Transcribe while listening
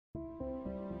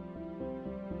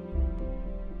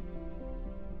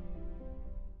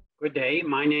Good day.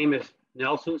 My name is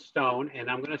Nelson Stone, and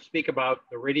I'm going to speak about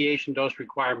the radiation dose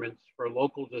requirements for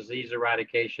local disease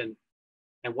eradication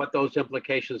and what those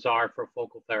implications are for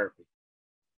focal therapy.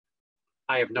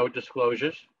 I have no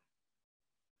disclosures.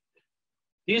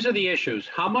 These are the issues.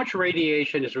 How much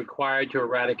radiation is required to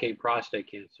eradicate prostate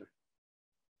cancer?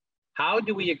 How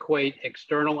do we equate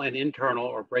external and internal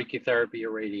or brachytherapy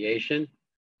irradiation?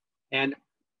 And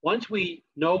once we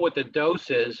know what the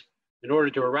dose is, in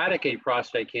order to eradicate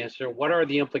prostate cancer, what are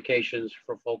the implications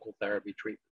for focal therapy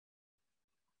treatment?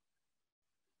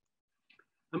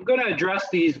 I'm going to address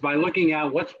these by looking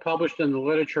at what's published in the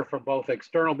literature for both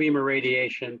external beam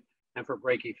irradiation and for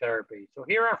brachytherapy. So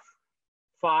here are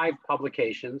 5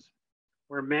 publications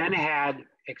where men had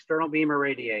external beam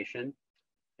irradiation,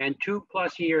 and 2+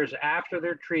 years after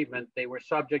their treatment, they were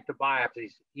subject to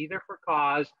biopsies, either for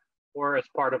cause or as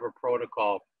part of a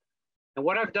protocol. And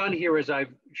what I've done here is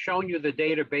I've shown you the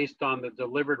data based on the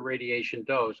delivered radiation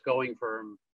dose, going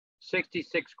from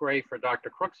 66 gray for Dr.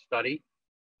 Crook's study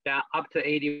down up to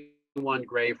 81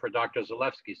 gray for Dr.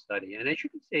 Zalewski's study. And as you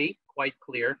can see, quite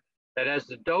clear that as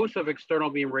the dose of external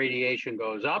beam radiation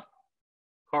goes up,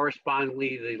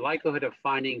 correspondingly, the likelihood of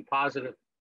finding positive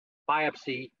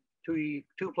biopsy 2+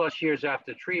 years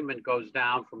after treatment goes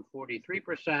down from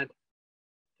 43%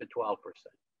 to 12%.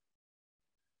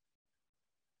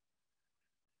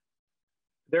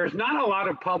 There's not a lot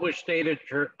of published data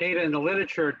in the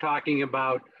literature talking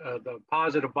about the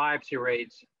positive biopsy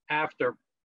rates after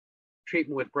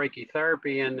treatment with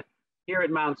brachytherapy. And here at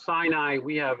Mount Sinai,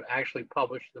 we have actually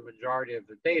published the majority of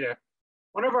the data.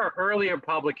 One of our earlier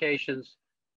publications,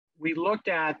 we looked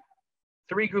at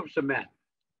 3 groups of men: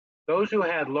 those who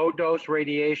had low dose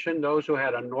radiation, those who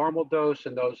had a normal dose,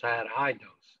 and those who had high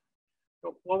dose.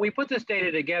 So when we put this data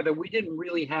together, we didn't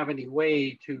really have any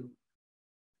way to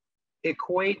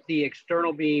equate the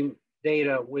external beam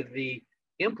data with the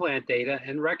implant data,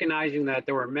 and recognizing that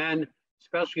there were men,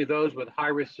 especially those with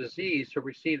high-risk disease, who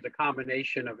received a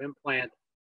combination of implant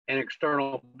and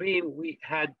external beam, we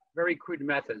had very crude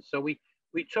methods. So we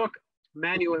took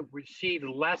men who received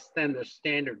less than the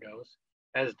standard dose,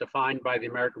 as defined by the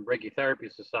American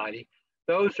Brachytherapy Society,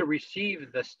 those who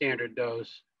received the standard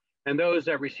dose, and those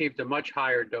that received a much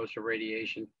higher dose of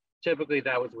radiation. Typically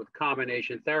that was with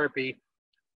combination therapy,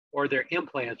 or their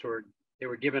implants they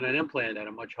were given an implant at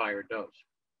a much higher dose.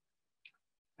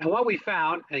 And what we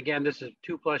found, again, this is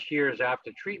 2+ years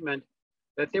after treatment,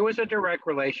 that there was a direct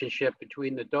relationship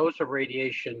between the dose of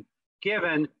radiation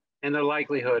given and the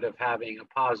likelihood of having a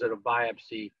positive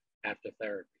biopsy after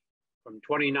therapy, from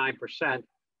 29%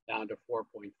 down to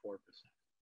 4.4%.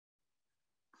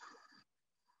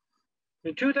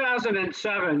 In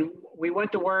 2007, we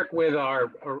went to work with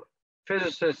our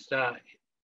physicist,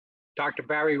 Dr.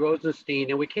 Barry Rosenstein,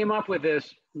 and we came up with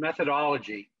this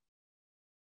methodology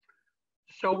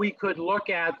so we could look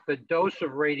at the dose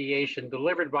of radiation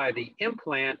delivered by the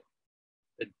implant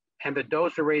and the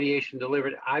dose of radiation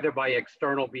delivered either by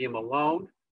external beam alone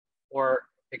or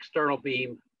external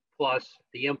beam plus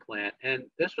the implant. And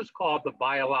this was called the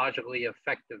biologically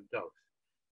effective dose.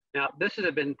 Now, this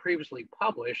has been previously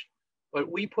published,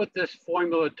 but we put this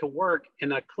formula to work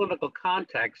in a clinical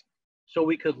context so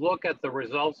we could look at the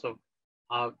results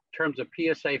of terms of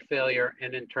PSA failure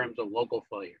and in terms of local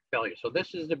failure. So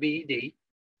this is the BED,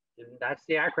 and that's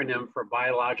the acronym for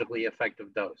biologically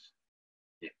effective dose.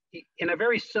 In a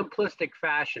very simplistic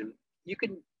fashion, you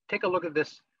can take a look at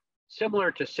this similar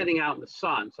to sitting out in the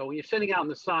sun. So when you're sitting out in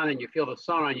the sun and you feel the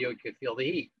sun on you, you can feel the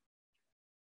heat.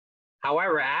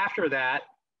 However, after that,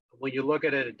 when you look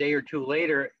at it a day or 2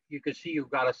 later, you can see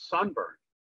you've got a sunburn.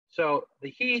 So the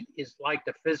heat is like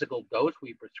the physical dose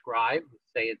we prescribe.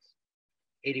 Say it's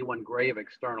 81 gray of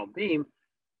external beam,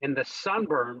 and the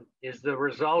sunburn is the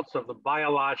results of the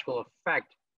biological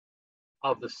effect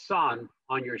of the sun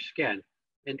on your skin.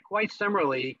 And quite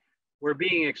similarly, we're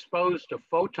being exposed to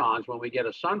photons when we get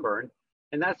a sunburn,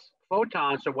 and that's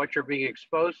photons are what you're being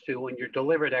exposed to when you're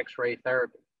delivered X-ray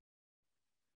therapy.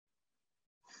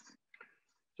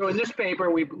 So in this paper,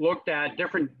 we looked at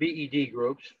different BED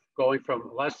groups going from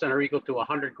less than or equal to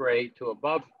 100 gray to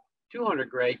above 200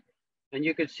 gray. And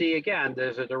you can see, again,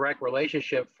 there's a direct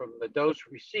relationship from the dose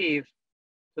received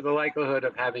to the likelihood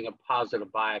of having a positive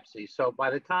biopsy. So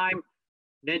by the time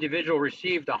an individual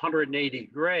received 180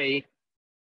 gray,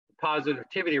 the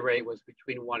positivity rate was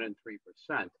between 1 and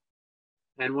 3%.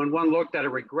 And when one looked at a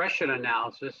regression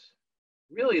analysis,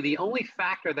 really the only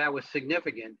factor that was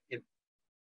significant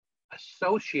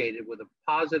associated with a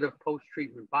positive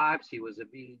post-treatment biopsy was a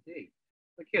BED.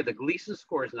 Look here, the Gleason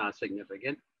score is not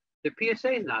significant. The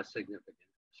PSA is not significant.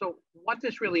 So what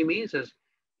this really means is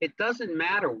it doesn't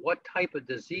matter what type of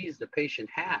disease the patient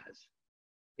has.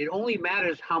 It only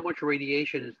matters how much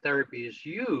radiation therapy is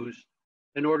used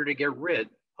in order to get rid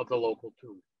of the local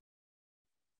tumor.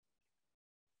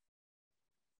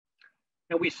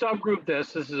 And we subgrouped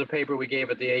this. This is a paper we gave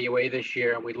at the AUA this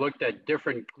year, and we looked at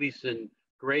different Gleason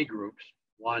grade groups,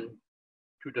 1,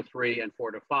 2 to 3, and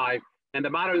 4 to 5, and the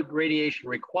amount of radiation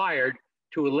required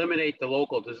to eliminate the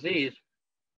local disease.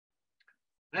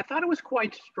 I thought it was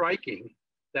quite striking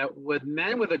that with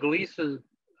men with a Gleason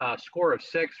score of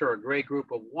 6 or a grade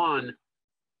group of 1,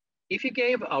 if you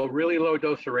gave a really low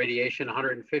dose of radiation,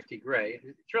 150 gray,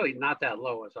 it's really not that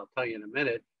low, as I'll tell you in a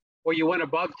minute, or you went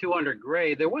above 200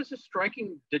 gray, there was a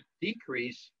striking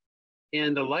decrease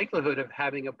in the likelihood of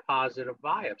having a positive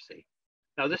biopsy.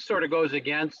 Now, this sort of goes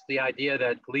against the idea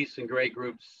that Gleason grade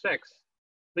group 6,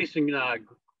 Gleason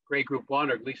grade group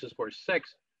 1 or Gleason score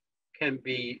 6 can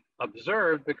be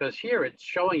observed, because here it's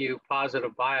showing you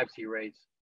positive biopsy rates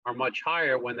are much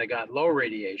higher when they got low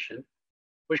radiation,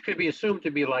 which could be assumed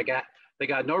to be like they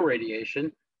got no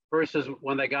radiation versus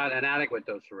when they got an adequate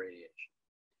dose of radiation.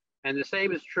 And the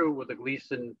same is true with the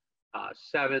Gleason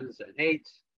 7s and 8s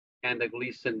and the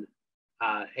Gleason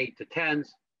 8 to 10s.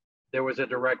 There was a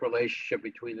direct relationship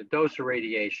between the dose of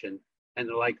radiation and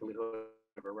the likelihood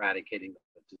of eradicating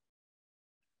the disease.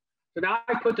 So now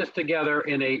I put this together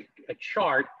in a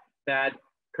chart that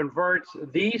converts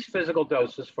these physical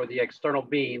doses for the external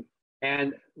beam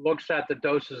and looks at the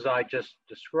doses I just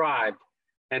described.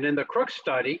 And in the Crook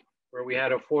study, where we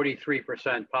had a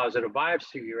 43% positive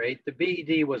biopsy rate, the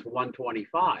BED was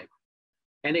 125.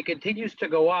 And it continues to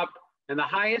go up, and the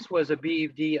highest was a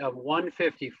BED of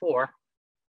 154,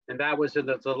 and that was in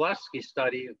the Zaleski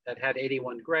study that had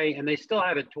 81 gray, and they still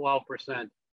had a 12%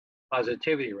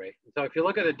 positivity rate. So if you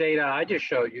look at the data I just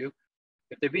showed you,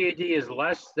 if the BED is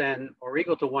less than or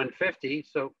equal to 150,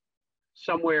 so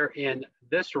somewhere in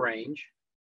this range,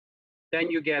 then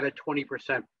you get a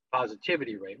 20%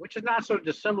 positivity rate, which is not so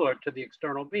dissimilar to the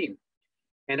external beam.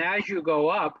 And as you go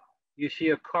up, you see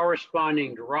a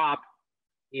corresponding drop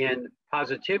in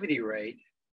positivity rate.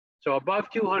 So above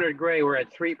 200 gray, we're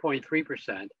at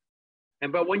 3.3%.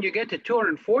 But when you get to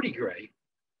 240 gray,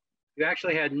 you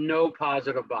actually had no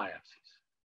positive biopsies.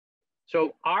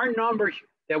 So our number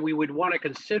that we would want to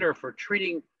consider for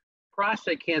treating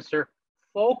prostate cancer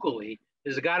focally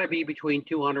has got to be between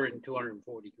 200 and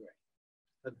 240 gray,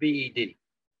 the BED.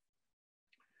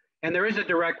 And there is a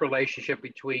direct relationship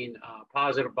between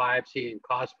positive biopsy and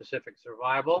cause-specific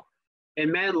survival.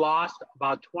 And men lost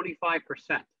about 25%.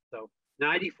 So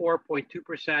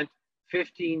 94.2%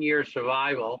 15-year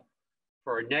survival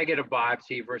for a negative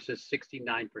biopsy versus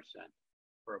 69%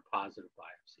 for a positive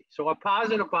biopsy. So a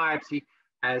positive biopsy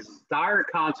has dire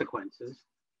consequences,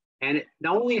 and it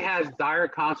not only has dire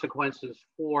consequences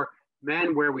for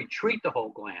men where we treat the whole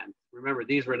gland. Remember,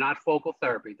 these were not focal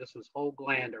therapy. This was whole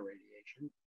gland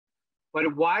irradiation.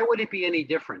 But why would it be any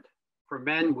different for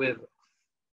men with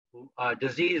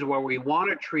disease where we want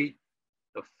to treat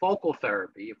the focal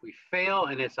therapy? If we fail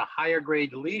and it's a higher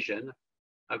grade lesion,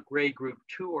 a grade group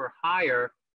 2 or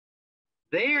higher,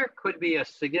 there could be a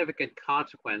significant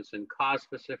consequence in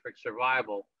cause-specific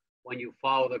survival when you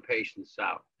follow the patients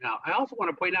out. Now, I also want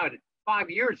to point out that 5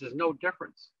 years is no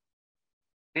difference.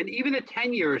 And even at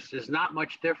 10 years is not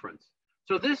much difference.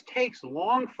 So this takes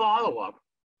long follow-up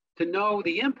to know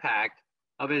the impact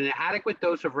of an adequate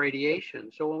dose of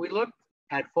radiation. So when we look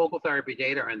at focal therapy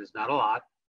data, and there's not a lot,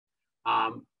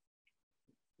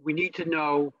 we need to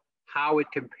know how it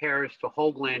compares to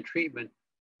whole gland treatment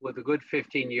with a good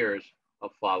 15 years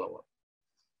of follow-up.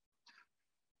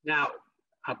 Now,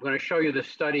 I'm going to show you the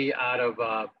study out of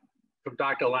from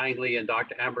Dr. Langley and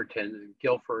Dr. Emberton in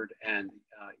Guildford and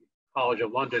College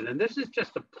of London. And this is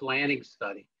just a planning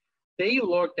study. They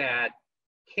looked at,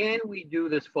 can we do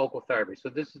this focal therapy? So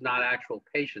this is not actual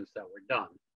patients that were done,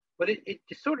 but it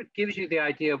just sort of gives you the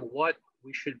idea of what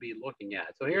we should be looking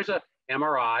at. So here's a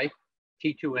MRI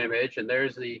T2 image, and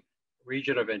there's the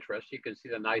region of interest. You can see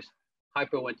the nice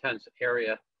hypointense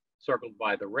area circled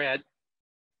by the red.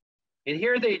 And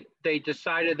here they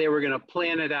decided they were going to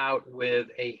plan it out with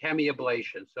a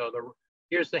hemiablation. So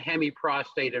here's the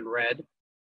hemiprostate in red.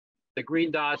 The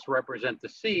green dots represent the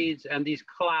seeds, and these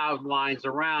cloud lines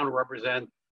around represent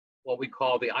what we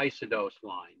call the isodose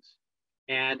lines.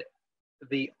 And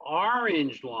the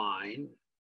orange line,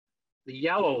 the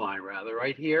yellow line rather,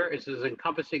 right here, is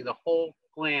encompassing the whole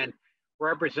gland,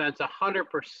 represents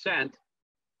 100%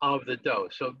 of the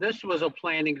dose. So this was a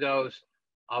planning dose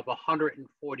of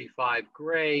 145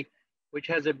 gray, which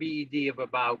has a BED of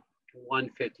about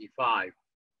 155.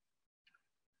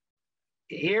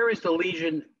 Here is the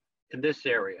lesion in this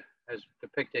area. as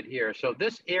depicted here. So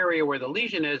this area where the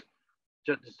lesion is,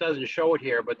 just doesn't show it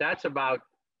here, but that's about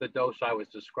the dose I was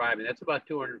describing. That's about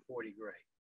 240 gray.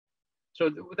 So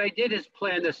what they did is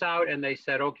plan this out, and they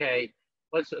said, okay,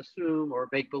 let's assume or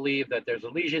make believe that there's a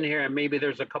lesion here, and maybe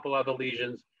there's a couple other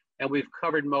lesions, and we've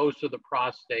covered most of the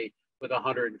prostate with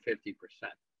 150%.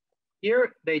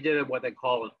 Here, they did what they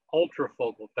call an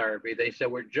ultrafocal therapy. They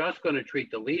said, we're just going to treat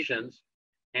the lesions,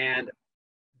 and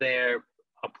they're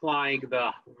applying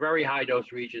the very high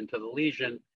dose region to the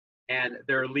lesion, and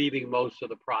they're leaving most of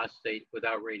the prostate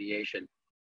without radiation.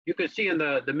 You can see in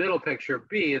the middle picture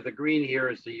B, the green here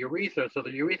is the urethra. So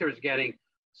the urethra is getting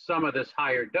some of this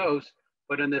higher dose,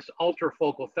 but in this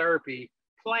ultrafocal therapy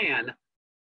plan,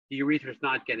 the urethra is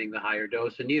not getting the higher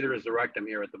dose, and neither is the rectum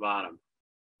here at the bottom.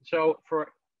 So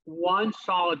for one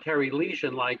solitary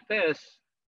lesion like this,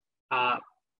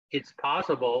 it's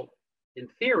possible, in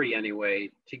theory anyway,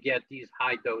 to get these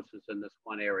high doses in this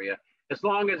one area, as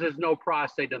long as there's no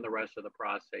prostate in the rest of the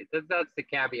prostate. That's the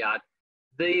caveat.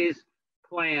 These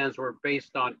plans were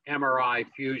based on MRI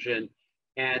fusion,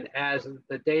 and as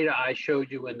the data I showed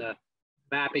you in the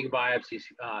mapping biopsies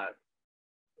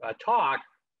talk,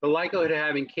 the likelihood of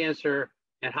having cancer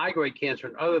and high-grade cancer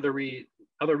in other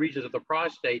regions of the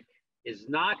prostate is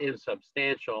not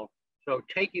insubstantial. So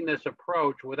taking this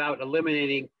approach without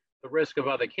eliminating the risk of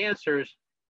other cancers,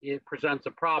 it presents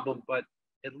a problem, but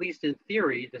at least in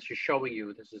theory, this is showing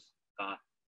you this is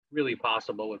really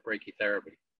possible with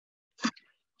brachytherapy.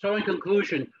 So in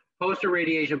conclusion,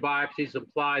 post-irradiation biopsies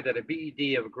imply that a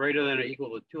BED of greater than or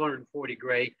equal to 240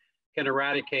 gray can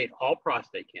eradicate all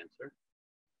prostate cancer.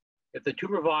 If the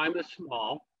tumor volume is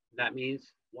small, that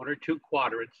means 1 or 2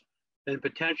 quadrants, then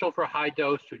potential for high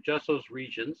dose to just those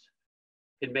regions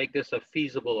can make this a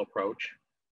feasible approach.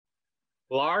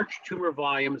 Large tumor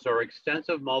volumes or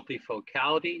extensive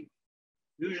multifocality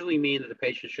usually mean that the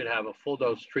patient should have a full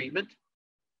dose treatment.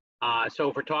 So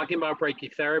if we're talking about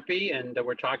brachytherapy and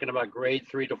we're talking about grade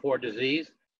 3 to 4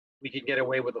 disease, we can get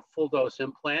away with a full dose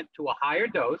implant to a higher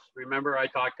dose. Remember, I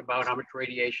talked about how much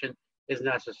radiation is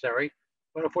necessary.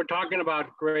 But if we're talking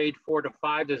about grade 4 to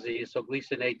 5 disease, so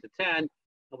Gleason 8 to 10, and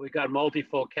we've got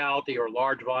multifocality or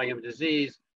large volume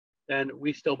disease, then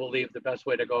we still believe the best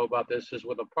way to go about this is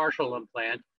with a partial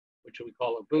implant, which we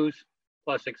call a boost,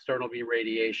 plus external beam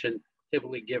radiation,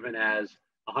 typically given as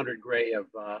 100 gray of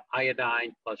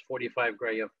iodine plus 45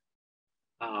 gray of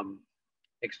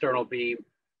external beam,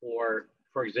 or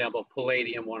for example,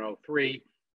 palladium 103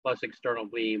 plus external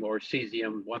beam, or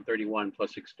cesium 131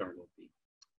 plus external beam.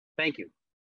 Thank you.